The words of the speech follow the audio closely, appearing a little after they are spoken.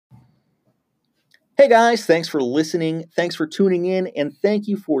Hey guys, thanks for listening. Thanks for tuning in. And thank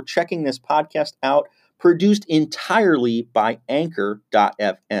you for checking this podcast out, produced entirely by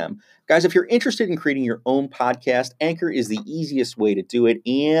Anchor.fm. Guys, if you're interested in creating your own podcast, Anchor is the easiest way to do it.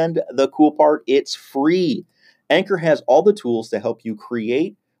 And the cool part, it's free. Anchor has all the tools to help you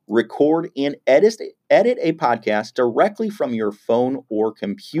create, record, and edit a podcast directly from your phone or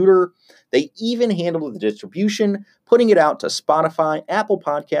computer. They even handle the distribution, putting it out to Spotify, Apple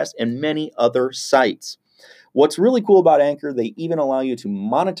Podcasts, and many other sites. What's really cool about Anchor, they even allow you to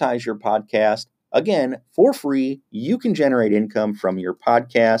monetize your podcast. Again, for free, you can generate income from your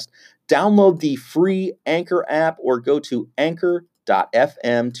podcast. Download the free Anchor app or go to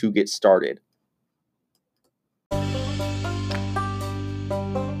anchor.fm to get started.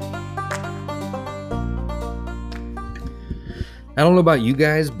 I don't know about you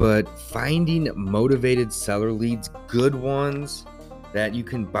guys, but finding motivated seller leads, good ones that you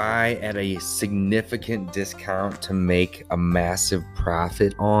can buy at a significant discount to make a massive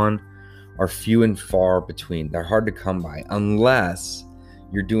profit on, are few and far between. They're hard to come by unless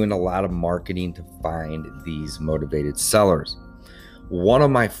you're doing a lot of marketing to find these motivated sellers. One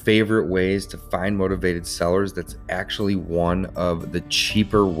of my favorite ways to find motivated sellers, that's actually one of the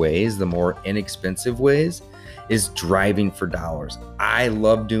cheaper ways, the more inexpensive ways, is driving for dollars. I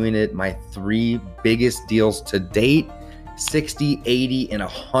love doing it. My 3 biggest deals to date, $60,000, $80,000, and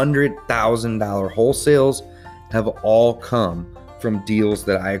 $100,000 wholesales, have all come from deals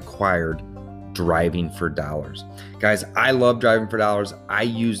that I acquired driving for dollars. Guys, I love driving for dollars. I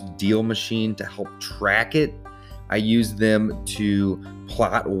use Deal Machine to help track it. I use them to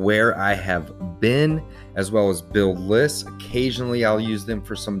plot where I have been, as well as build lists. Occasionally, I'll use them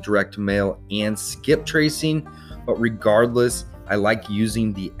for some direct mail and skip tracing. But regardless, I like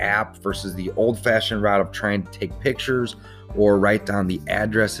using the app versus the old-fashioned route of trying to take pictures or write down the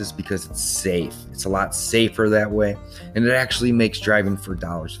addresses, because it's safe. It's a lot safer that way. And it actually makes driving for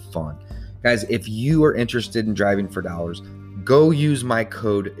dollars fun. Guys, if you are interested in driving for dollars, go use my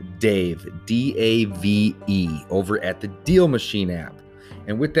code DAVE, D-A-V-E, over at the Deal Machine app.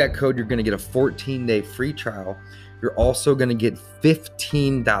 And with that code, you're going to get a 14-day free trial. You're also going to get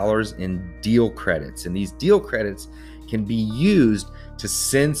 $15 in deal credits. And these deal credits can be used to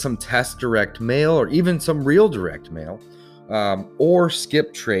send some test direct mail, or even some real direct mail, or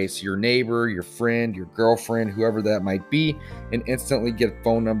skip trace your neighbor, your friend, your girlfriend, whoever that might be, and instantly get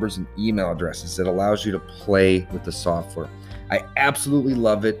phone numbers and email addresses. It allows you to play with the software. I absolutely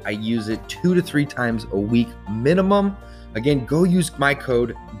love it. I use it 2 to 3 times a week minimum. Again, go use my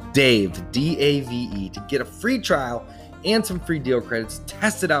code DAVE, D-A-V-E, to get a free trial and some free deal credits.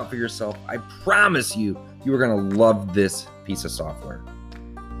 Test it out for yourself. I promise you, you are going to love this piece of software.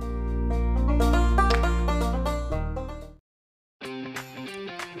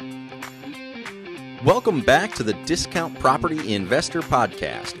 Welcome back to the Discount Property Investor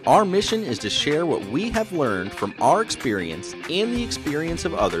Podcast. Our mission is to share what we have learned from our experience and the experience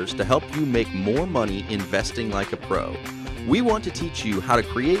of others to help you make more money investing like a pro. We want to teach you how to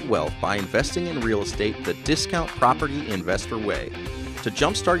create wealth by investing in real estate the Discount Property Investor way. To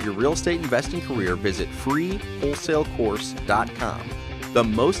jumpstart your real estate investing career, visit freewholesalecourse.com, the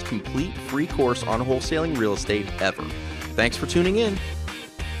most complete free course on wholesaling real estate ever. Thanks for tuning in.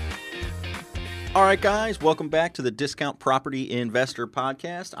 All right, guys, welcome back to the Discount Property Investor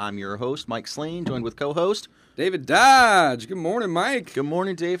Podcast. I'm your host, Mike Slane, joined with co-host David Dodge. Good morning, Mike. Good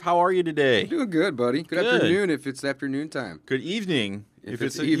morning, Dave. How are you today? I'm doing good, buddy. Good afternoon if it's afternoon time. Good evening if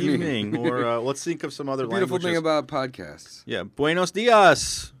it's evening. Or let's think of some other languages. Beautiful thing about podcasts. Yeah. Buenos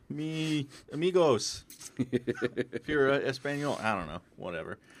dias, mi amigos. If you're Espanol, I don't know.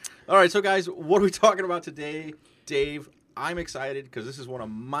 Whatever. All right, so guys, what are we talking about today, Dave? I'm excited because this is one of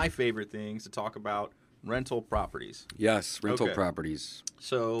my favorite things to talk about, rental properties. Yes, rental properties.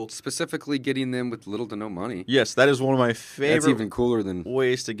 So specifically getting them with little to no money. Yes, that is one of my favorite That's even cooler than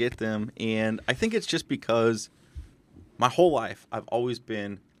ways to get them. And I think it's just because my whole life I've always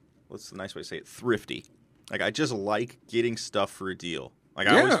been, what's the nice way to say it, thrifty. Like I just like getting stuff for a deal. Like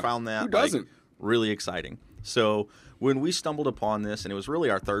I always found that like, really exciting. So when we stumbled upon this, and it was really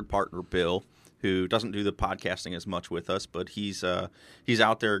our third partner, Bill, who doesn't do the podcasting as much with us, but he's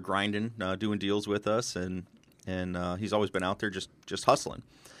out there grinding, doing deals with us, and he's always been out there just hustling.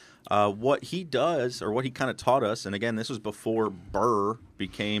 What he does, or what he kind of taught us, and again, this was before BRRRR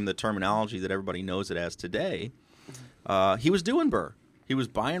became the terminology that everybody knows it as today. He was doing BRRRR. He was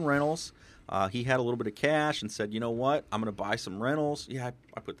buying rentals. He had a little bit of cash and said, you know what, I'm going to buy some rentals. Yeah,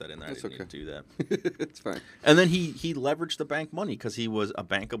 I put that in there. That's I didn't need to do that. It's fine. And then he leveraged the bank money because he was a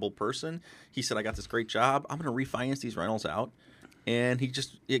bankable person. He said, I got this great job. I'm going to refinance these rentals out. And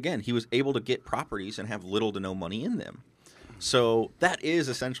he was able to get properties and have little to no money in them. So that is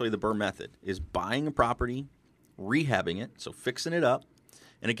essentially the BRRRR method, is buying a property, rehabbing it, so fixing it up.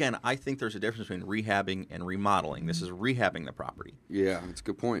 And again, I think there's a difference between rehabbing and remodeling. This is rehabbing the property. Yeah, that's a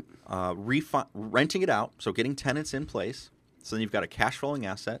good point. Renting it out, so getting tenants in place. So then you've got a cash flowing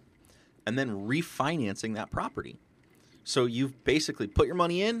asset, and then refinancing that property. So you've basically put your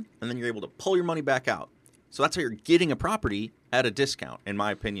money in, and then you're able to pull your money back out. So that's how you're getting a property at a discount, in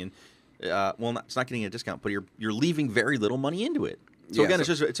my opinion. It's not getting a discount, but you're leaving very little money into it. So again,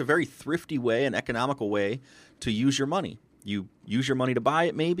 it's a very thrifty way, an economical way to use your money. You use your money to buy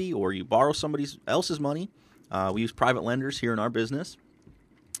it, maybe, or you borrow somebody else's money. We use private lenders here in our business,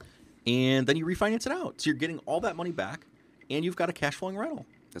 and then you refinance it out. So you're getting all that money back, and you've got a cash flowing rental.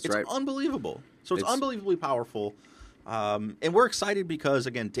 That's right. It's unbelievable. So it's unbelievably powerful. And we're excited because,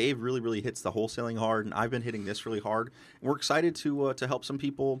 again, Dave really hits the wholesaling hard, and I've been hitting this really hard. And we're excited to help some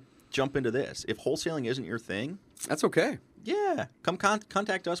people jump into this. If wholesaling isn't your thing, that's okay. Yeah, come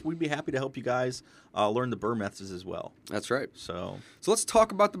contact us. We'd be happy to help you guys learn the BRRRR methods as well. That's right. So let's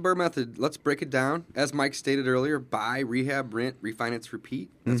talk about the BRRRR method. Let's break it down. As Mike stated earlier, buy, rehab, rent, refinance, repeat.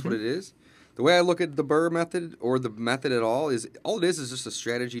 That's what it is. The way I look at the BRRRR method, or the method at all it is just a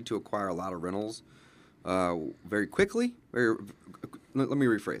strategy to acquire a lot of rentals very quickly. Let me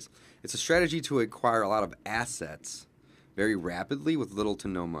rephrase. It's a strategy to acquire a lot of assets very rapidly with little to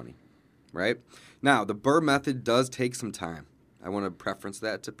no money, right? Now, the BRRRR method does take some time. I want to preference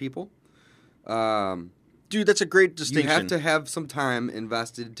that to people. Dude, that's a great distinction. You have to have some time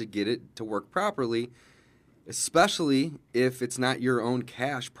invested to get it to work properly, especially if it's not your own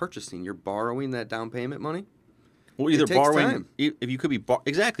cash purchasing. You're borrowing that down payment money. Well, either borrowing, if you could be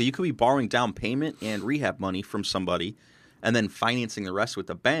you could be borrowing down payment and rehab money from somebody, and then financing the rest with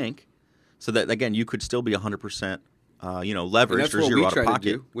the bank, so that again you could still be 100%, leveraged. That's what we try to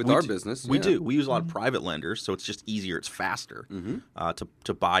do with our business. We do. We use a lot of private lenders, so it's just easier. It's faster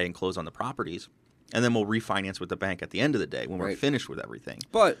to buy and close on the properties, and then we'll refinance with the bank at the end of the day when we're finished with everything.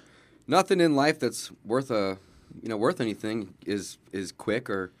 But nothing in life that's worth anything is quick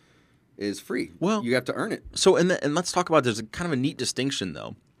or is free. Well, you have to earn it. So, and let's talk about, there's a kind of a neat distinction,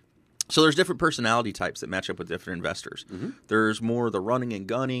 though. So there's different personality types that match up with different investors. There's more the running and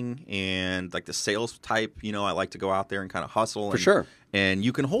gunning and like the sales type. I like to go out there and kind of hustle. For sure. And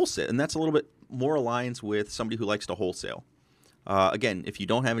you can wholesale. And that's a little bit more aligns with somebody who likes to wholesale. Again, if you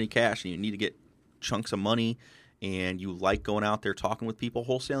don't have any cash and you need to get chunks of money and you like going out there talking with people,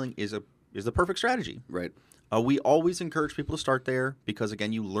 wholesaling is the perfect strategy. Right. We always encourage people to start there because,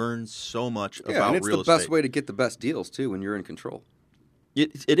 again, you learn so much about real estate. And it's the best way to get the best deals, too, when you're in control.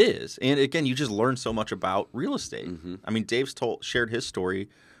 It is. And, again, you just learn so much about real estate. I mean, Dave's shared his story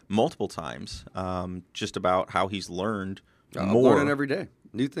multiple times just about how he's learned more. Learning every day.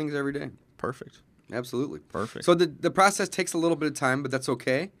 New things every day. Perfect. Absolutely. Perfect. So the process takes a little bit of time, but that's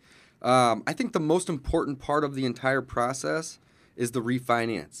okay. I think the most important part of the entire process is the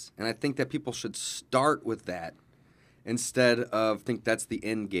refinance. And I think that people should start with that instead of think that's the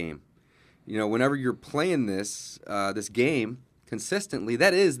end game. Whenever you're playing this game consistently,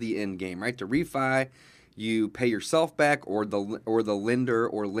 that is the end game, right? To refi, you pay yourself back or the lender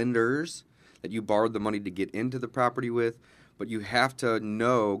or lenders that you borrowed the money to get into the property with. But you have to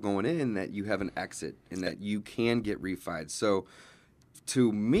know going in that you have an exit and that you can get refied. So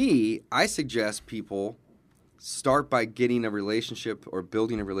to me, I suggest people start by getting a relationship or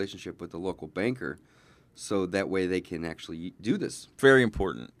building a relationship with the local banker so that way they can actually do this. Very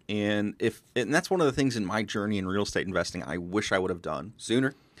important. And that's one of the things in my journey in real estate investing I wish I would have done.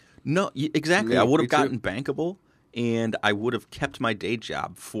 Sooner? No, exactly. I would have gotten bankable, and I would have kept my day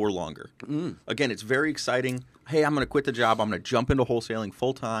job for longer. Again, it's very exciting. Hey, I'm going to quit the job. I'm going to jump into wholesaling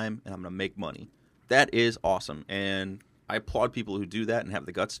full-time, and I'm going to make money. That is awesome. And I applaud people who do that and have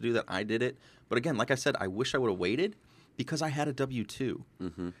the guts to do that. I did it. But again, like I said, I wish I would have waited because I had a W-2.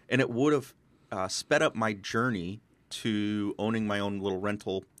 And it would have sped up my journey to owning my own little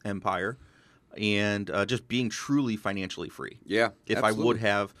rental empire and just being truly financially free. Yeah, If absolutely. I would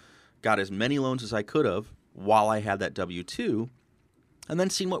have got as many loans as I could have while I had that W-2 and then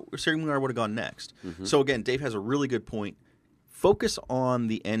seeing where I would have gone next. So again, Dave has a really good point. Focus on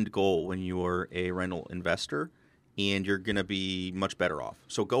the end goal when you're a rental investor, and you're going to be much better off.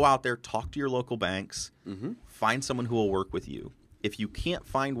 So go out there, talk to your local banks, find someone who will work with you. If you can't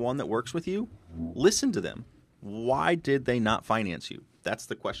find one that works with you, listen to them. Why did they not finance you? That's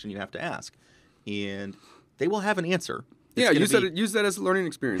the question you have to ask. And they will have an answer. Use that as a learning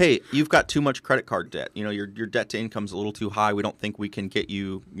experience. Hey, you've got too much credit card debt. Your debt to income is a little too high. We don't think we can get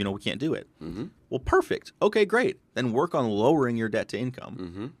you, we can't do it. Well, perfect. Okay, great. Then work on lowering your debt to income.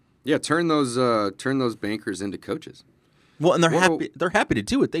 Mm-hmm. Yeah, turn those bankers into coaches. Well, and they're happy to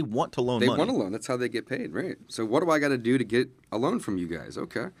do it. They want to loan They money. want a loan. That's how they get paid, right? So what do I got to do to get a loan from you guys?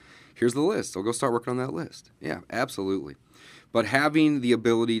 Okay, here's the list. I'll go start working on that list. Yeah, absolutely. But having the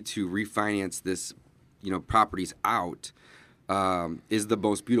ability to refinance this, properties out is the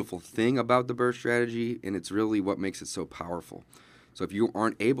most beautiful thing about the BRRRR strategy, and it's really what makes it so powerful. So if you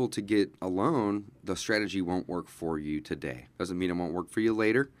aren't able to get a loan, the strategy won't work for you today. Doesn't mean it won't work for you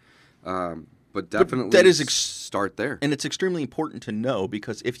later. But definitely that is start there. And it's extremely important to know,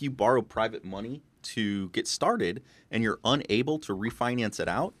 because if you borrow private money to get started and you're unable to refinance it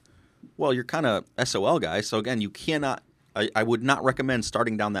out, well, you're kind of SOL, guys. So again, you cannot. I would not recommend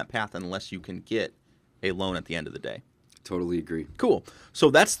starting down that path unless you can get a loan at the end of the day. Totally agree. Cool. So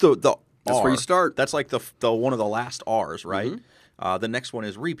that's the That's R. where you start. That's like the one of the last R's, right? Mm-hmm. The next one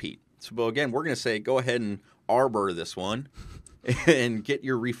is repeat. So again, we're going to say go ahead and arbor this one and get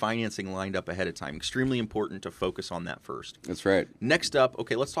your refinancing lined up ahead of time. Extremely important to focus on that first. That's right. Next up,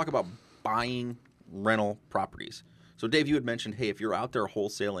 okay, let's talk about buying rental properties. So Dave, you had mentioned, hey, if you're out there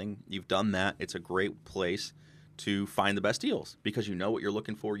wholesaling, you've done that. It's a great place to find the best deals because you know what you're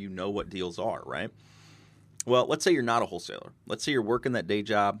looking for. You know what deals are, right? Well, let's say you're not a wholesaler. Let's say you're working that day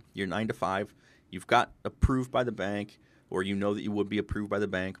job. You're 9 to 5. You've got approved by the bank, or you know that you would be approved by the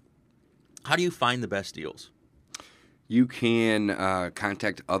bank. How do you find the best deals? You can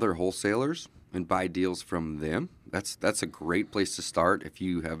contact other wholesalers and buy deals from them. That's a great place to start if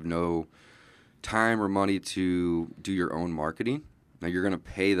you have no time or money to do your own marketing. Now, you're going to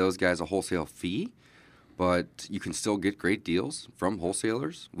pay those guys a wholesale fee, but you can still get great deals from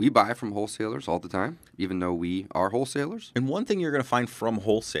wholesalers. We buy from wholesalers all the time, even though we are wholesalers. And one thing you're going to find from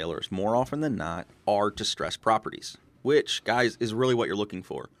wholesalers more often than not are distressed properties, which, guys, is really what you're looking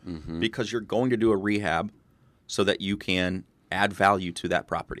for because you're going to do a rehab so that you can add value to that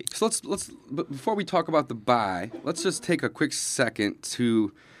property. So let's but before we talk about the buy, let's just take a quick second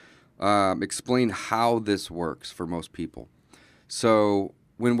to explain how this works for most people. So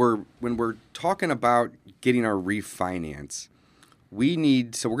when we're talking about getting our refinance, we're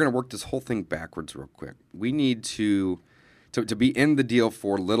going to work this whole thing backwards real quick. We need to be in the deal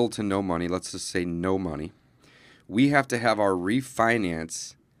for little to no money. Let's just say no money. We have to have our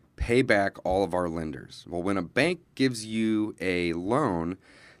refinance pay back all of our lenders. Well, when a bank gives you a loan,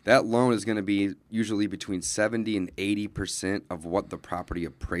 that loan is going to be usually between 70 and 80% of what the property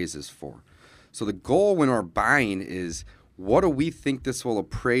appraises for. So the goal when we're buying is, what do we think this will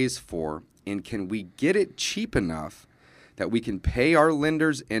appraise for, and can we get it cheap enough that we can pay our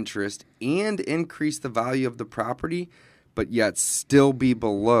lenders interest and increase the value of the property, but yet still be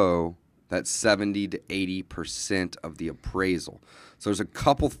below that 70 to 80% of the appraisal. So there's a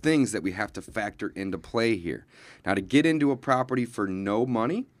couple things that we have to factor into play here. Now, to get into a property for no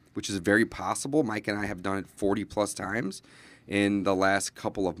money, which is very possible, Mike and I have done it 40 plus times in the last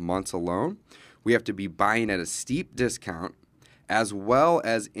couple of months alone, we have to be buying at a steep discount as well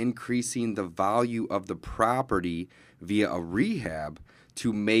as increasing the value of the property via a rehab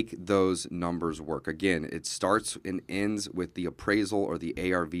to make those numbers work. Again, it starts and ends with the appraisal or the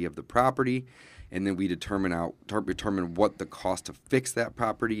ARV of the property, and then we determine what the cost to fix that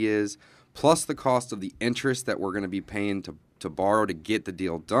property is, plus the cost of the interest that we're going to be paying to borrow to get the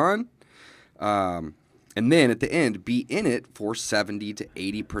deal done. And then at the end, be in it for 70 to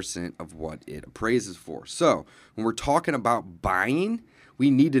 80% of what it appraises for. So when we're talking about buying, we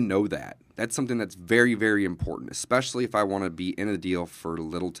need to know that. That's something that's very, very important, especially if I want to be in a deal for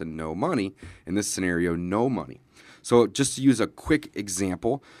little to no money. In this scenario, no money. So just to use a quick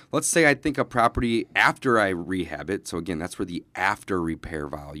example, let's say I think a property after I rehab it, so again, that's where the after repair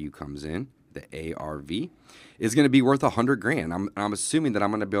value comes in, the ARV, is going to be worth $100,000. I'm assuming that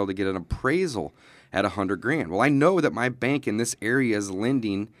I'm going to be able to get an appraisal at $100,000. Well, I know that my bank in this area is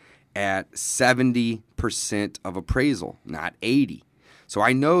lending at 70% of appraisal, not 80. So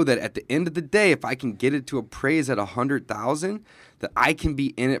I know that at the end of the day, if I can get it to appraise at $100,000, that I can be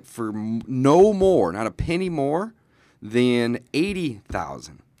in it for no more, not a penny more than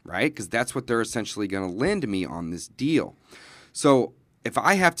 $80,000, right? Because that's what they're essentially going to lend me on this deal. So if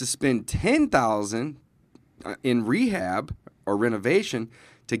I have to spend $10,000 in rehab or renovation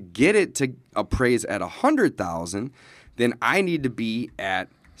to get it to appraise at $100,000, then I need to be at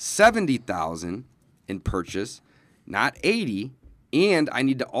 $70,000 in purchase, not $80,000. And I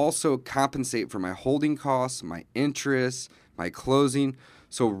need to also compensate for my holding costs, my interest, my closing.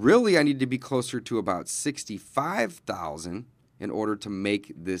 So really, I need to be closer to about $65,000 in order to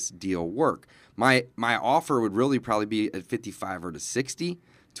make this deal work. My offer would really probably be at $55,000 or to $60,000.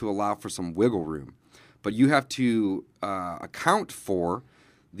 to allow for some wiggle room. But you have to account for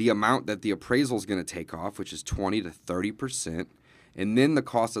the amount that the appraisal is going to take off, which is 20 to 30%, and then the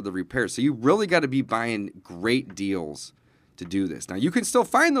cost of the repair. So you really got to be buying great deals to do this. Now, you can still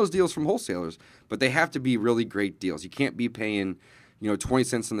find those deals from wholesalers, but they have to be really great deals. You can't be paying, 20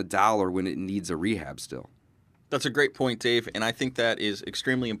 cents on the dollar when it needs a rehab still. That's a great point, Dave, and I think that is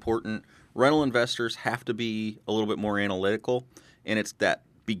extremely important. Rental investors have to be a little bit more analytical, and it's that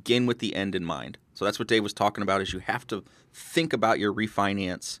begin with the end in mind. So that's what Dave was talking about, is you have to think about your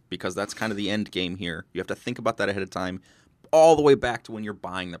refinance, because that's kind of the end game here. You have to think about that ahead of time, all the way back to when you're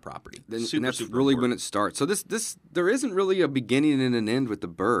buying the property. And that's really when it starts. So there isn't really a beginning and an end with the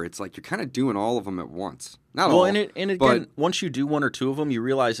BRRRR. It's like you're kind of doing all of them at once. Not all. And again, once you do one or two of them, you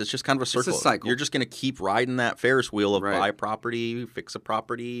realize it's just kind of a circle. It's a cycle. You're just going to keep riding that Ferris wheel of buy a property, fix a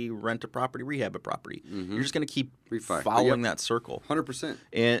property, rent a property, rehab a property. Mm-hmm. You're just going to keep following that circle. 100%.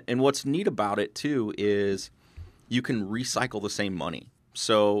 And what's neat about it, too, is you can recycle the same money.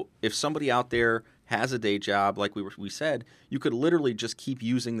 So if somebody out there has a day job, like we said, you could literally just keep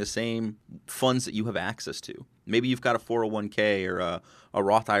using the same funds that you have access to. Maybe you've got a 401k or a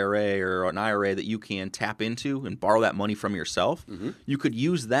Roth IRA or an IRA that you can tap into and borrow that money from yourself. Mm-hmm. You could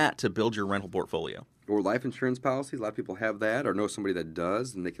use that to build your rental portfolio. Or life insurance policies. A lot of people have that or know somebody that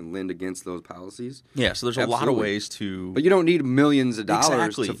does, and they can lend against those policies. Yeah, so there's a lot of ways to... But you don't need millions of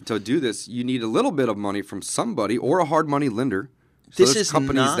dollars to do this. You need a little bit of money from somebody or a hard money lender. So there's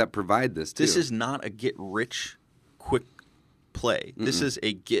companies that provide this, too. This is not a get-rich-quick play. Mm-hmm. This is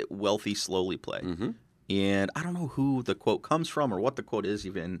a get-wealthy-slowly play. Mm-hmm. And I don't know who the quote comes from or what the quote is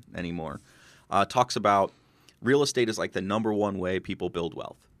even anymore. Talks about real estate is like the number one way people build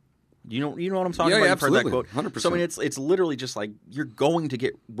wealth. You know what I'm talking about? Yeah, You've heard that quote? 100%. So, I mean, it's literally just like you're going to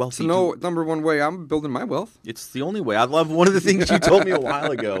get wealthy. So number one way I'm building my wealth. It's the only way. I love one of the things you told me a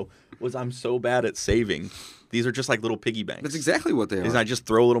while ago was I'm so bad at saving. These are just like little piggy banks. That's exactly what they are. I just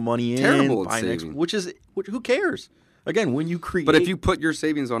throw a little money in. Terrible at saving. Who cares? Again, when you create... But if you put your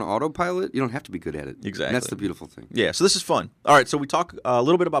savings on autopilot, you don't have to be good at it. Exactly. And that's the beautiful thing. Yeah, so this is fun. All right, so we talk a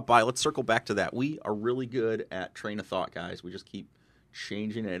little bit about buy. Let's circle back to that. We are really good at train of thought, guys. We just keep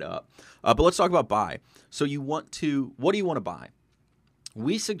changing it up. But let's talk about buy. So what do you want to buy?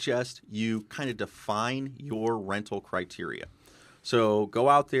 We suggest you kind of define your rental criteria. So go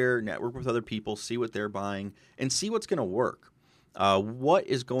out there, network with other people, see what they're buying, and see what's going to work. What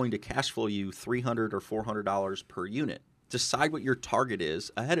is going to cash flow you $300 or $400 per unit? Decide what your target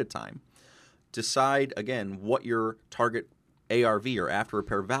is ahead of time. Decide, again, what your target ARV or after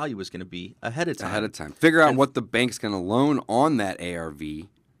repair value is going to be ahead of time. Figure out what the bank's going to loan on that ARV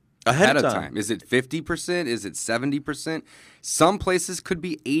ahead of time. Is it 50%? Is it 70%? Some places could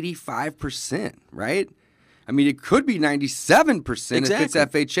be 85%, right? I mean, it could be 97% if it's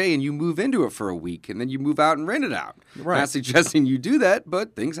FHA and you move into it for a week and then you move out and rent it out. Right. Not suggesting you do that,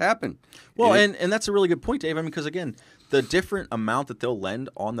 but things happen. Well, and that's a really good point, Dave. I mean, because, again, the different amount that they'll lend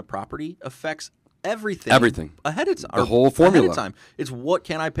on the property affects everything ahead of time. The whole formula. Ahead of time. It's what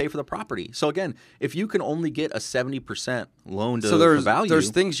can I pay for the property. So, again, if you can only get a 70% loan to value. There's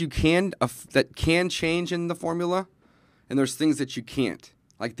things you can that can change in the formula, and there's things that you can't.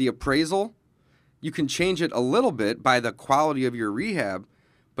 Like the appraisal. You can change it a little bit by the quality of your rehab,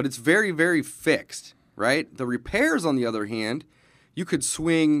 but it's very, very fixed, right? The repairs, on the other hand, you could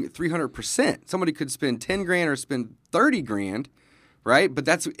swing 300%. Somebody could spend $10,000 or spend $30,000, right? But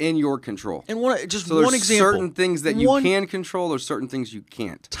that's in your control. And one example. Certain things that you can control, there's certain things you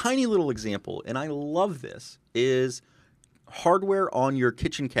can't. Tiny little example, and I love this, is hardware on your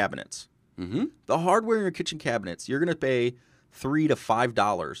kitchen cabinets. Mm-hmm. The hardware in your kitchen cabinets, you're going to pay $3 to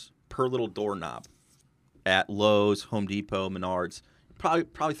 $5 per little doorknob at Lowe's, Home Depot, Menards. Probably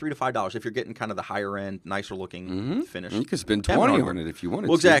 $3 to $5 if you're getting kind of the higher end, nicer looking finish. You could spend $20 on it if you wanted to.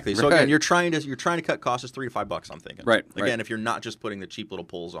 Well, exactly. So again, you're trying to cut costs is $3 to $5. I'm thinking. Right. Again, if you're not just putting the cheap little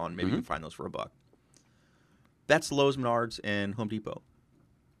pulls on, maybe you can find those for $1. That's Lowe's, Menards, and Home Depot.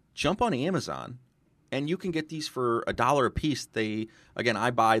 Jump on Amazon, and you can get these for $1 a piece.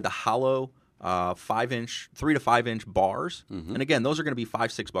 I buy the hollow 3 to 5 inch bars, and again, those are going to be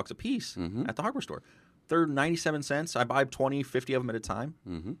 $5-6 a piece at the hardware store. They're 97 cents. I buy 20, 50 of them at a time.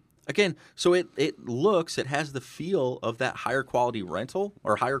 Again, so it has the feel of that higher quality rental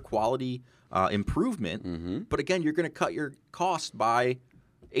or higher quality improvement. But again, you're going to cut your cost by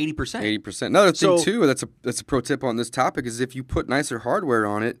 80%. 80%. Another thing too, that's a pro tip on this topic is if you put nicer hardware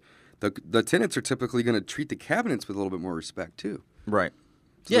on it, the tenants are typically going to treat the cabinets with a little bit more respect too. Right.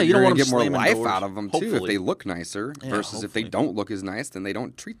 So you don't want to get more life out of them hopefully. too if they look nicer versus if they don't look as nice, then they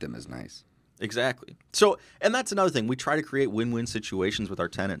don't treat them as nice. Exactly. So, and that's another thing. We try to create win-win situations with our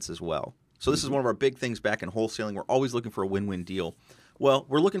tenants as well. So this is one of our big things back in wholesaling. We're always looking for a win-win deal. Well,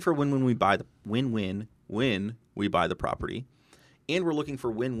 we're looking for a win-win when we buy the property, and we're looking for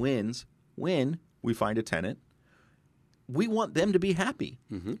win-wins when we find a tenant. We want them to be happy.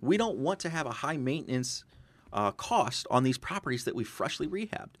 We don't want to have a high maintenance cost on these properties that we freshly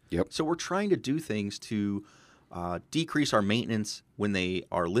rehabbed. So we're trying to do things to decrease our maintenance when they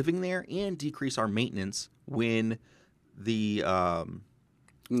are living there, and decrease our maintenance when the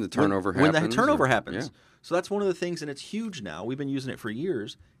turnover happens. When the turnover happens. Yeah. So that's one of the things, and it's huge now. We've been using it for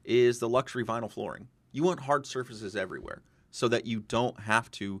years, is the luxury vinyl flooring. You want hard surfaces everywhere so that you don't have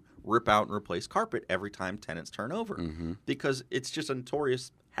to rip out and replace carpet every time tenants turn over, because it's just a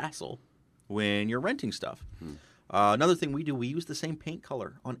notorious hassle when you're renting stuff. Another thing we do, we use the same paint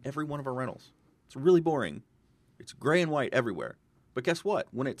color on every one of our rentals. It's really boring. It's gray and white everywhere. But guess what?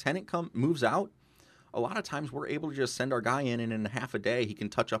 When a tenant moves out, a lot of times we're able to just send our guy in, and in half a day he can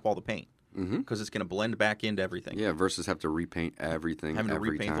touch up all the paint, because it's going to blend back into everything. Yeah, versus have to repaint everything Having to every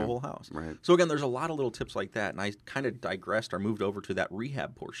repaint time. the whole house. Right. So again, there's a lot of little tips like that, and I kind of digressed or moved over to that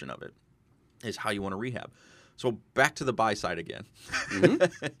rehab portion of it, is how you want to rehab. So back to the buy side again.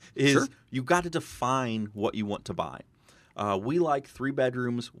 Sure. You've got to define what you want to buy. We like 3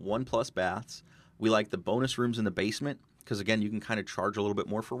 bedrooms, 1+ baths. We like the bonus rooms in the basement, because again, you can kind of charge a little bit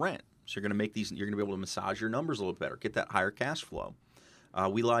more for rent. So you're going to make these. You're going to be able to massage your numbers a little better, get that higher cash flow.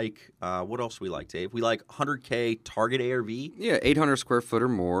 We like what else do we like, Dave? We like 100K target ARV. Yeah, 800 square foot or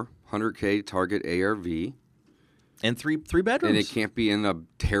more, 100K target ARV. And three bedrooms. And it can't be in a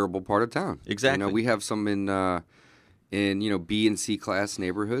terrible part of town. Exactly. We have some in B and C class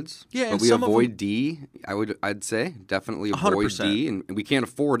neighborhoods. Yeah, but we avoid D. I'd say definitely avoid 100%. D, and we can't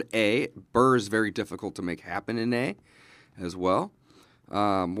afford A. Burr is very difficult to make happen in A, as well.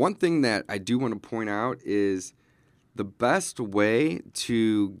 One thing that I do want to point out is the best way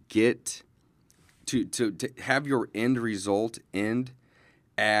to get to have your end result end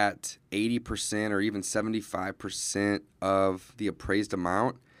at 80% or even 75% of the appraised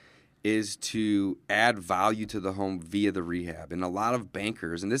amount is to add value to the home via the rehab. And a lot of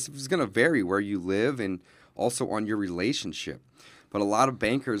bankers, and this is going to vary where you live and also on your relationship, but a lot of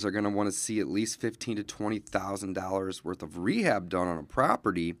bankers are going to want to see at least $15,000 to $20,000 worth of rehab done on a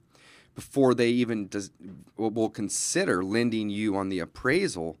property before they even will consider lending you on the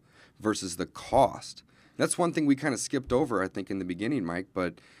appraisal versus the cost. That's one thing we kind of skipped over, I think, in the beginning, Mike,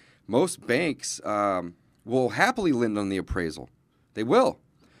 but most banks will happily lend on the appraisal. They will,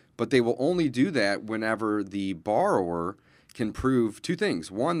 but they will only do that whenever the borrower can prove 2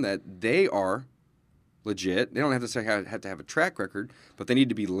 things. One, that they are legit. They don't have to say have to have a track record, but they need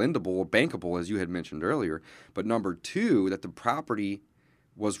to be lendable or bankable, as you had mentioned earlier. But number 2, that the property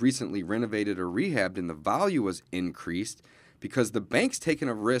was recently renovated or rehabbed and the value was increased, because the bank's taking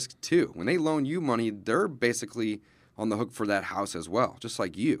a risk too. When they loan you money, they're basically on the hook for that house as well, just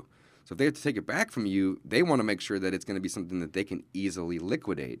like you. So if they have to take it back from you, they want to make sure that it's going to be something that they can easily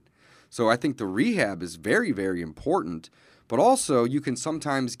liquidate. So I think the rehab is very, very important, but also you can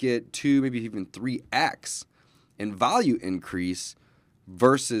sometimes get 2, maybe even 3x in value increase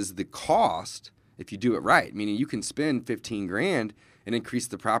versus the cost if you do it right. Meaning you can spend $15,000 and increase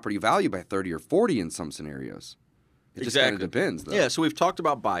the property value by 30 or 40 in some scenarios. It just kind of depends, though. Yeah, so we've talked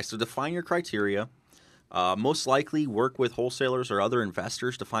about buy. So define your criteria. Most likely work with wholesalers or other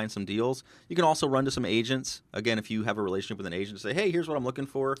investors to find some deals. You can also run to some agents. Again, if you have a relationship with an agent, say, hey, here's what I'm looking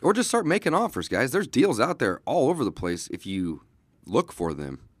for. Or just start making offers, guys. There's deals out there all over the place if you look for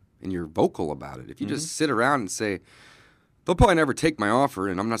them and you're vocal about it. If you just sit around and say, they'll probably never take my offer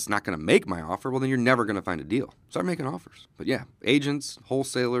and I'm just not going to make my offer, well, then you're never going to find a deal. Start making offers. But yeah, agents,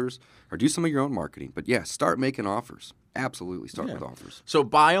 wholesalers, or do some of your own marketing. But yeah, start making offers. Absolutely start with offers. So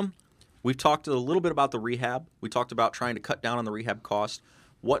buy them. We've talked a little bit about the rehab. We talked about trying to cut down on the rehab cost.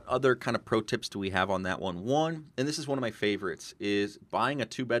 What other kind of pro tips do we have on that one? One, and this is one of my favorites, is buying a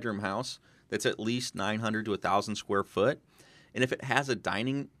 2-bedroom house that's at least 900 to 1,000 square foot. And if it has a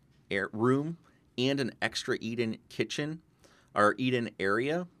dining room and an extra eat-in kitchen or eat-in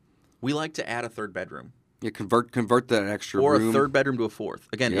area, we like to add a 3rd bedroom. Yeah, convert that extra or room. A 3rd bedroom to a 4th.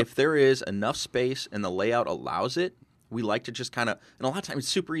 Again, if there is enough space and the layout allows it, we like to just kind of, and a lot of times it's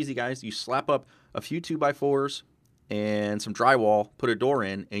super easy, guys. You slap up a few 2x4s and some drywall, put a door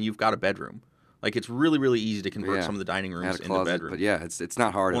in, and you've got a bedroom. Like, it's really, really easy to convert some of the dining rooms into bedrooms. But yeah, it's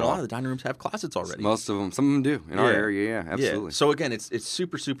not hard at all. A lot of the dining rooms have closets already. Most of them, some of them do. In our area, absolutely. Yeah. So again, it's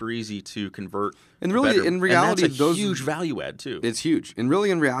super, super easy to convert. And really, in reality, and that's a huge value add too. It's huge. And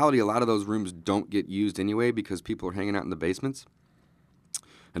really, in reality, a lot of those rooms don't get used anyway because people are hanging out in the basements.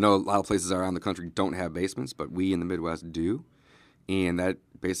 I know a lot of places around the country don't have basements, but we in the Midwest do. And that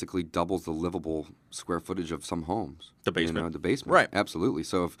basically doubles the livable square footage of some homes. The basement. You know, the basement. Right. Absolutely.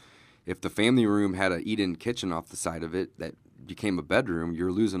 So if the family room had an eat-in kitchen off the side of it that became a bedroom,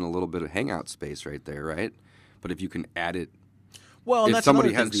 you're losing a little bit of hangout space right there, right? But if you can add it, Well, and if that's somebody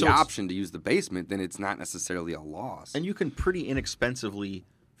another has thing. the So it's- option to use the basement, then it's not necessarily a loss. And you can pretty inexpensively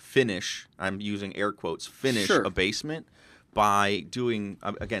finish, I'm using air quotes, finish Sure. a basement by doing,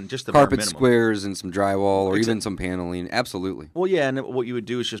 again, just the Carpet bare minimum. squares and some drywall or Exact- even some paneling. Absolutely. Well, yeah, and what you would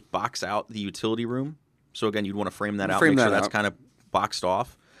do is just box out the utility room. So again, you'd want to frame that out, Frame make sure that that's out. kind of boxed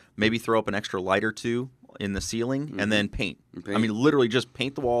off. Maybe throw up an extra light or two in the ceiling, and then paint. Paint. I mean, literally just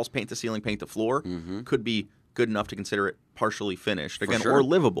paint the walls, paint the ceiling, paint the floor. Mhm. Could be good enough to consider it partially finished. Again, sure. or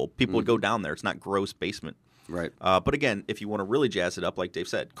livable. People would go down there. It's not gross basement. Right. But again, if you want to really jazz it up, like Dave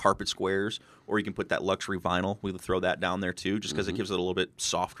said, carpet squares, or you can put that luxury vinyl. We would throw that down there too, just because it gives it a little bit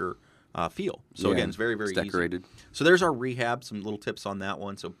softer feel. So Yeah, again, it's very, very it's decorated. easy. So there's our rehab. Some little tips on that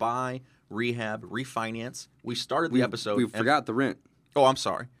one. So buy, rehab, refinance. We started the episode. We and- forgot the rent. Oh, I'm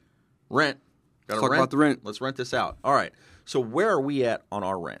sorry. Rent. Got Let's talk about the rent. Let's rent this out. All right. So where are we at on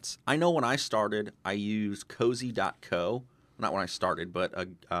our rents? I know when I started, I used cozy.co. Not when I started, but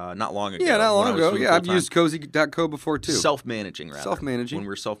not long ago. Yeah, not when I long was ago. doing Yeah, I've full-time. used cozy.co before too. Self-managing, rather. Self-managing. When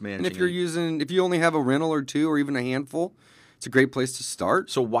we're self-managing. And if you only have a rental or two or even a handful, it's a great place to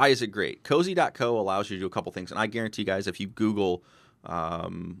start. So why is it great? Cozy.co allows you to do a couple things. And I guarantee you guys, if you Google,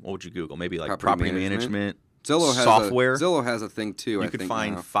 what would you Google? Maybe like property management Zillow has software. Zillow has a thing too. You I could think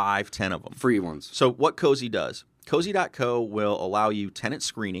find now. 5, 10 of them. Free ones. So what Cozy does, Cozy.co will allow you tenant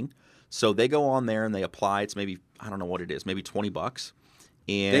screening. So they go on there and they apply. It's maybe, I don't know what it is, maybe $20.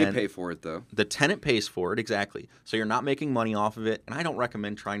 And They pay for it though. the tenant pays for it, exactly. So you're not making money off of it. And I don't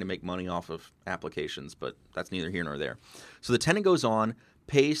recommend trying to make money off of applications, but that's neither here nor there. So the tenant goes on,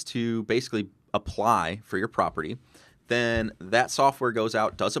 pays to basically apply for your property. Then that software goes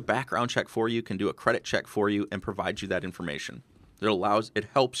out, does a background check for you, can do a credit check for you, and provides you that information. It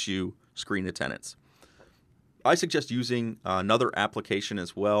helps you screen the tenants. I suggest using another application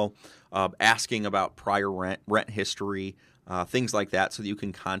as well, asking about prior rent history, things like that, so that you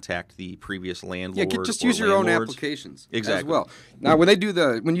can contact the previous landlord. Just or use your own landlords. applications Exactly. as well. Now, when you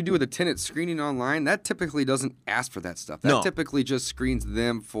do the tenant screening online, that typically doesn't ask for that stuff. That No. typically just screens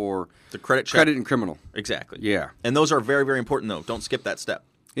them for The credit check. credit and criminal. Exactly. Yeah. And those are very, very important, though. Don't skip that step.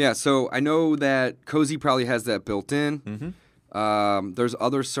 Yeah, so I know that Cozy probably has that built in. Mm-hmm. There's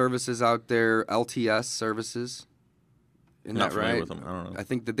other services out there, LTS services. Isn't Not that familiar right? with them. I don't know. I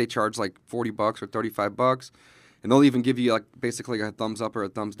think that they charge like $40 or $35, and they'll even give you like basically a thumbs up or a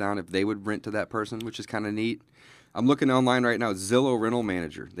thumbs down if they would rent to that person, which is kind of neat. I'm looking online right now. Zillow Rental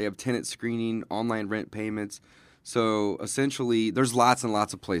Manager. They have tenant screening, online rent payments. So essentially, there's lots and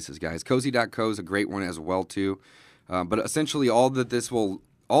lots of places, guys. Cozy.co is a great one as well too. But essentially, all that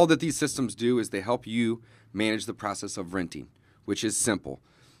these systems do is they help you manage the process of renting, which is simple.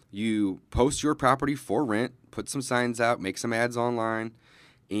 You post your property for rent, put some signs out, make some ads online,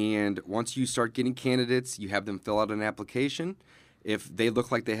 and once you start getting candidates, you have them fill out an application. If they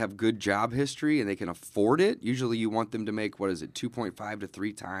look like they have good job history and they can afford it, usually you want them to make, 2.5 to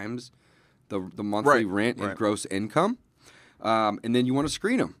 3 times the monthly rent and gross income. And then you want to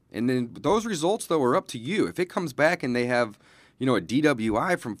screen them. And then those results, though, are up to you. If it comes back and they have, a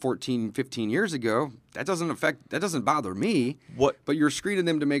DWI from 14, 15 years ago, that doesn't bother me. But you're screening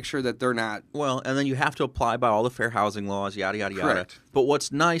them to make sure that they're not. Well, and then you have to apply by all the fair housing laws, yada, yada, yada. Correct. But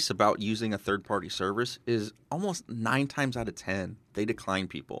what's nice about using a third-party service is almost 9 times out of 10, they decline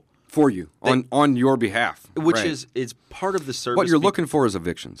people. For you, on your behalf. Which Right. is part of the service. What you're looking for is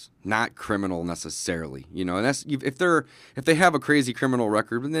evictions, not criminal necessarily. And that's if they have a crazy criminal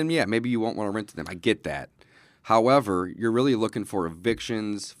record, then yeah, maybe you won't want to rent to them. I get that. However, you're really looking for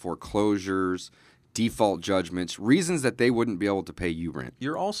evictions, foreclosures, default judgments, reasons that they wouldn't be able to pay you rent.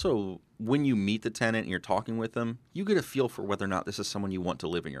 You're also, when you meet the tenant and you're talking with them, you get a feel for whether or not this is someone you want to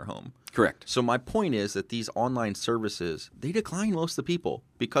live in your home. Correct. So my point is that these online services, they decline most of the people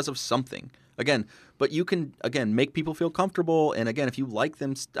because of something. Again, but you can, make people feel comfortable. And again, if you like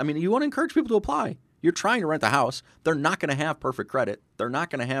them, you want to encourage people to apply. You're trying to rent the house. They're not going to have perfect credit. They're not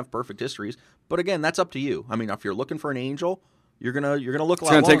going to have perfect histories. But again, that's up to you. If you're looking for an angel, you're gonna look a lot longer. It's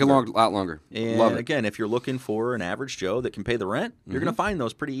going to take a lot longer. And Love it. again, if you're looking for an average Joe that can pay the rent, you're going to find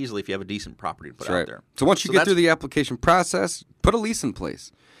those pretty easily if you have a decent property to put That's out there. So once you get through the application process, put a lease in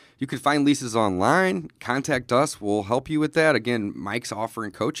place. You can find leases online. Contact us. We'll help you with that. Again, Mike's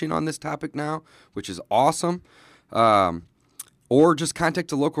offering coaching on this topic now, which is awesome. Or just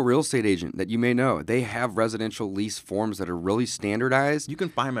contact a local real estate agent that you may know. They have residential lease forms that are really standardized. You can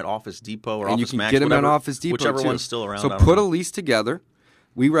find them at Office Depot or And Office you can Max, get them whatever, at Office Depot, whichever too. one's still around. So put a lease together.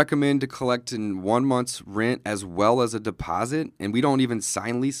 We recommend to collect in 1 month's rent as well as a deposit, and we don't even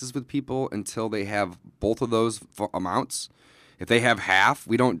sign leases with people until they have both of those amounts. If they have half,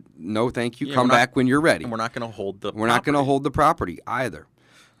 we don't. No, thank you. Yeah, Come back when you're ready. And we're not going to hold the. We're not going to hold the property either.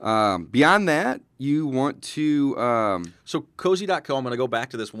 Beyond that, you want to. So cozy.co, I'm going to go back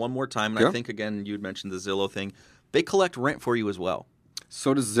to this one more time, and Yeah. I think again you'd mentioned the Zillow thing. They collect rent for you as well.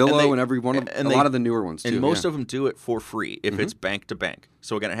 So does Zillow and every one of a lot of the newer ones too. And most of them do it for free if it's bank to bank.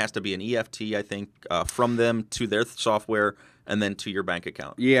 So again, it has to be an EFT, I think, from them to their software and then to your bank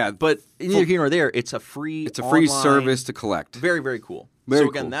account. Yeah, But neither here nor there, it's a free free online, service to collect. Very, very cool. Very so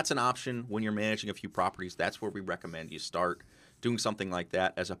again, cool. that's an option when you're managing a few properties. That's where we recommend you start doing something like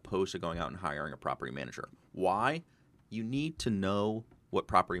that as opposed to going out and hiring a property manager. Why? You need to know what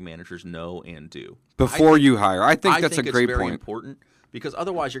property managers know and do. Before you hire. I think that's a great it's very point. important because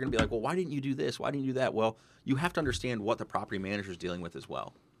otherwise you're going to be like, well, why didn't you do this? Why didn't you do that? Well, you have to understand what the property manager is dealing with as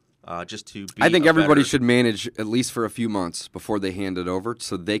well. Just to be I think a everybody better- should manage at least for a few months before they hand it over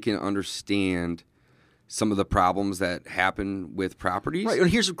so they can understand some of the problems that happen with properties. Right, and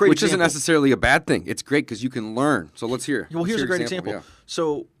here's a great Which isn't example. necessarily a bad thing. It's great because you can learn. So let's hear. Well, here's a your great example. Yeah.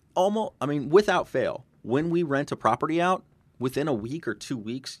 So without fail, when we rent a property out, within a week or 2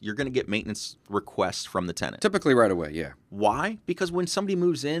 weeks, you're going to get maintenance requests from the tenant. Typically right away, yeah. Why? Because when somebody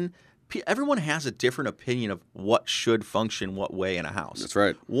moves in, everyone has a different opinion of what should function what way in a house. That's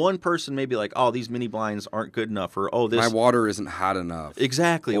right. One person may be like, oh, these mini blinds aren't good enough, or oh, this My water isn't hot enough.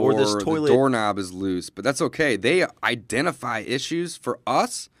 exactly, or this toilet the doorknob is loose. But that's okay. They identify issues for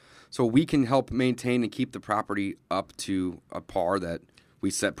us so we can help maintain and keep the property up to a par that we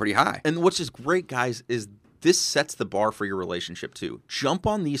set pretty high. And what's just great, guys, is this sets the bar for your relationship too. Jump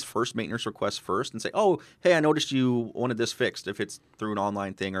on these first maintenance requests first and say, oh, hey, I noticed you wanted this fixed. If it's through an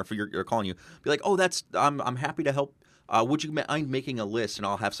online thing or if you're calling you, be like, oh, I'm happy to help. Would you mind making a list and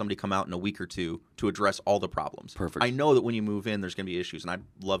I'll have somebody come out in a week or two to address all the problems. Perfect. I know that when you move in, there's going to be issues, and I'd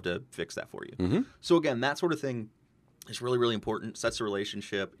love to fix that for you. So again, that sort of thing is really, really important. Sets the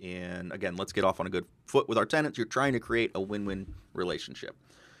relationship, and again, let's get off on a good foot with our tenants. You're trying to create a win-win relationship.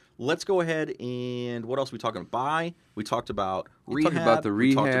 Let's go ahead and what else are we talking about? We talked about rehab. talked about the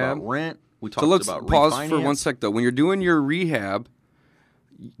We talked rehab. about rent. We talked So let's about pause refinance. for 1 sec, though. When you're doing your rehab,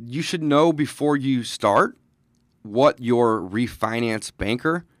 you should know before you start what your refinance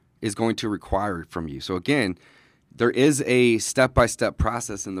banker is going to require from you. So again, there is a step-by-step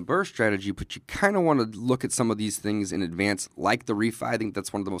process in the BRRRR strategy, but you kind of want to look at some of these things in advance, like the refi. I think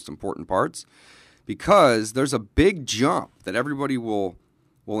that's one of the most important parts because there's a big jump that everybody will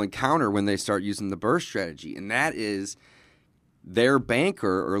encounter when they start using the BRRRR strategy, and that is their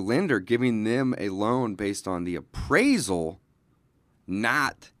banker or lender giving them a loan based on the appraisal,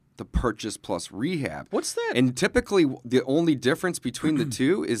 not the purchase plus rehab. What's that? And typically, the only difference between the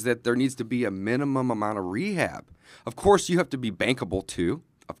two is that there needs to be a minimum amount of rehab. Of course, you have to be bankable too,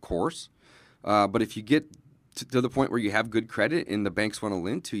 of course. But if you get to the point where you have good credit and the banks want to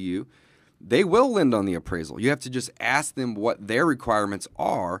lend to you, they will lend on the appraisal. You have to just ask them what their requirements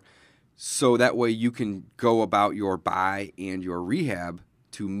are so that way you can go about your buy and your rehab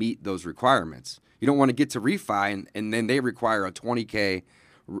to meet those requirements. You don't want to get to refi and then they require a $20K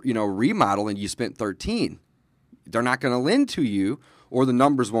remodel and you spent $13. They're not going to lend to you or the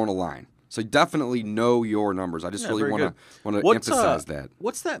numbers won't align. So definitely know your numbers. I just really want to emphasize that.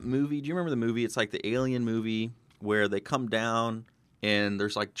 What's that movie? Do you remember the movie? It's like the Alien movie where they come down and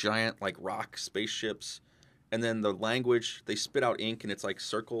there's like giant like rock spaceships, and then the language they spit out ink and it's like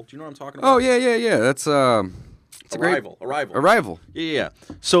circle. Do you know what I'm talking about? Oh yeah. That's it's Arrival. Arrival. Yeah.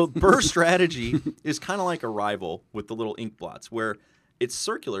 So BRRRR strategy is kind of like Arrival with the little ink blots where it's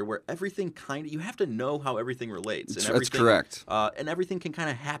circular, where everything kind of, you have to know how everything relates. And That's correct. And everything can kind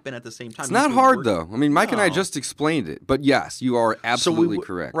of happen at the same time. It's not hard, though. I mean, Mike and I just explained it. But yes, you are absolutely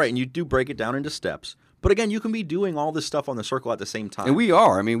correct. Right, and you do break it down into steps. But again, you can be doing all this stuff on the circle at the same time. And we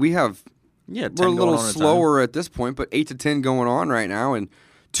are. I mean, we're a little on slower at this point, but 8 to 10 going on right now. And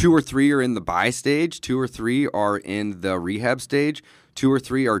 2 or 3 are in the buy stage. 2 or 3 are in the rehab stage. 2 or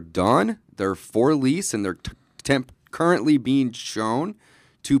 3 are done. They're for lease, and they're currently being shown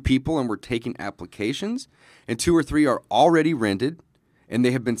to people, and we're taking applications. And 2 or 3 are already rented, and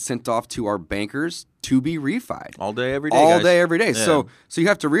they have been sent off to our bankers to be refied. All day, every day, All guys. day, every day. Yeah. So you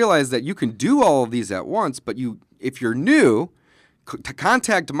have to realize that you can do all of these at once, but if you're new, to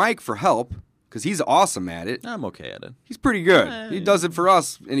contact Mike for help, because he's awesome at it. I'm okay at it. He's pretty good. He does it for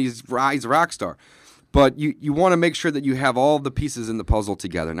us, and he's a rock star. But you want to make sure that you have all the pieces in the puzzle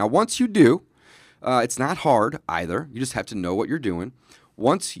together. Now, once you do, it's not hard either. You just have to know what you're doing.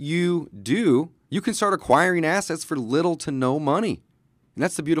 Once you do, you can start acquiring assets for little to no money. And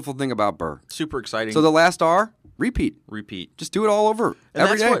that's the beautiful thing about Burr. Super exciting. So the last R, repeat. Repeat. Just do it all over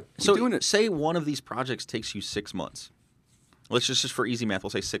every day. So doing it. say one of these projects takes you 6 months. Let's just for easy math,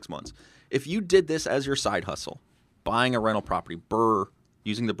 we'll say 6 months. If you did this as your side hustle, buying a rental property, Burr,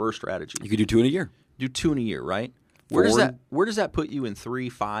 using the Burr strategy. You could do 2 in a year. Do 2 in a year, right? Where does that put you in 3,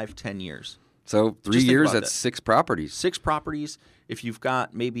 5, 10 years? So 3 years, that's 6 properties. 6 properties. If you've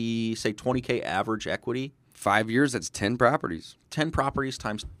got maybe, say, $20K average equity. 5 years, that's 10 properties. 10 properties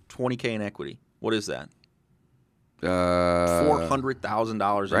times $20K in equity. What is that?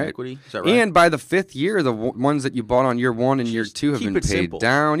 $400,000 in equity. Is that right? And by the 5th year, the ones that you bought on year 1 and year 2 have been paid simple.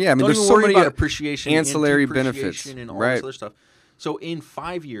 down. Yeah, I mean, Don't there's even so worry many about appreciation, ancillary and benefits, and all right? this other stuff. So in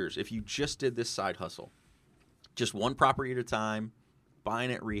 5 years, if you just did this side hustle, just one property at a time, buying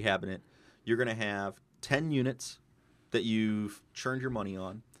it, rehabbing it, you're going to have 10 units that you've churned your money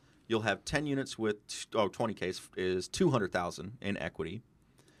on. You'll have 10 units with $20K is $200,000 in equity,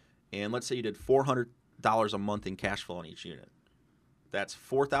 and let's say you did $400 a month in cash flow on each unit. That's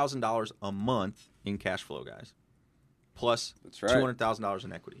 $4,000 a month in cash flow, guys. Plus $200,000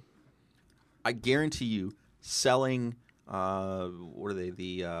 in equity. I guarantee you, selling what are they?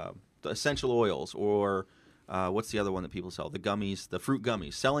 The essential oils, or what's the other one that people sell? The gummies, the fruit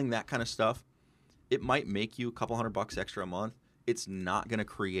gummies. Selling that kind of stuff, it might make you a couple $100 extra a month. It's not going to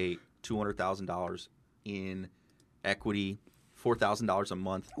create $200,000 in equity, $4,000 a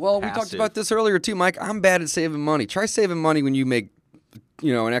month. Well, passive. we talked about this earlier too, Mike. I'm bad at saving money. Try saving money when you make,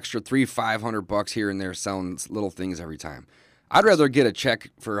 an extra $300-500 here and there selling little things every time. I'd rather get a check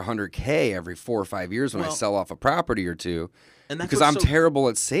for $100K every 4 or 5 years when I sell off a property or two, because I'm terrible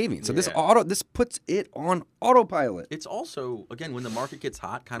at saving. So this puts it on autopilot. It's also, again, when the market gets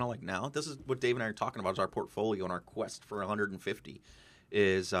hot, kind of like now. This is what Dave and I are talking about: is our portfolio and our quest for 150.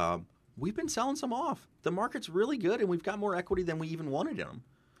 Is we've been selling some off. The market's really good, and we've got more equity than we even wanted in them.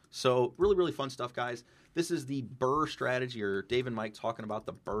 So really, really fun stuff, guys. This is the Burr strategy, or Dave and Mike talking about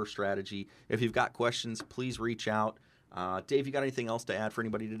the Burr strategy. If you've got questions, please reach out. Dave, you got anything else to add for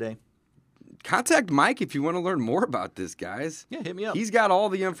anybody today? Contact Mike if you want to learn more about this, guys. Yeah, hit me up. He's got all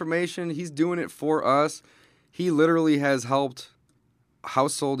the information. He's doing it for us. He literally has helped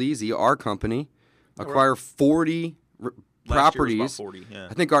Household Easy, our company, acquire 40 properties. 40, yeah.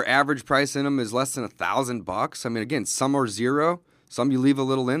 I think our average price in them is less than $1,000. I mean, again, some are zero, some you leave a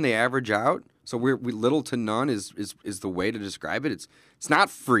little in. They average out. So we little to none is the way to describe it. It's not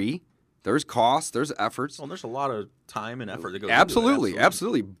free. There's costs, there's efforts. Well, there's a lot of time and effort that goes absolutely, into it.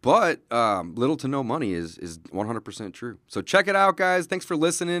 Absolutely. But little to no money is 100% true. So check it out, guys. Thanks for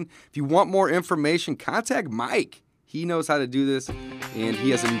listening. If you want more information, contact Mike. He knows how to do this, and he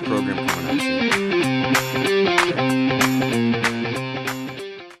has a new program coming out soon.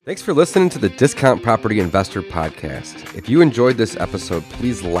 Thanks for listening to the Discount Property Investor Podcast. If you enjoyed this episode,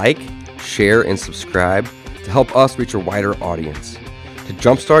 please like, share, and subscribe to help us reach a wider audience. To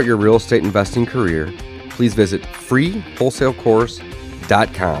jumpstart your real estate investing career, please visit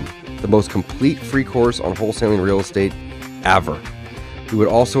freewholesalecourse.com, the most complete free course on wholesaling real estate ever. We would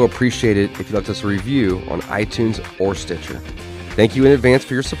also appreciate it if you left us a review on iTunes or Stitcher. Thank you in advance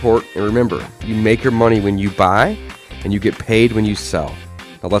for your support, and remember, you make your money when you buy, and you get paid when you sell.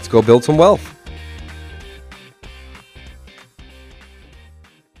 Now let's go build some wealth.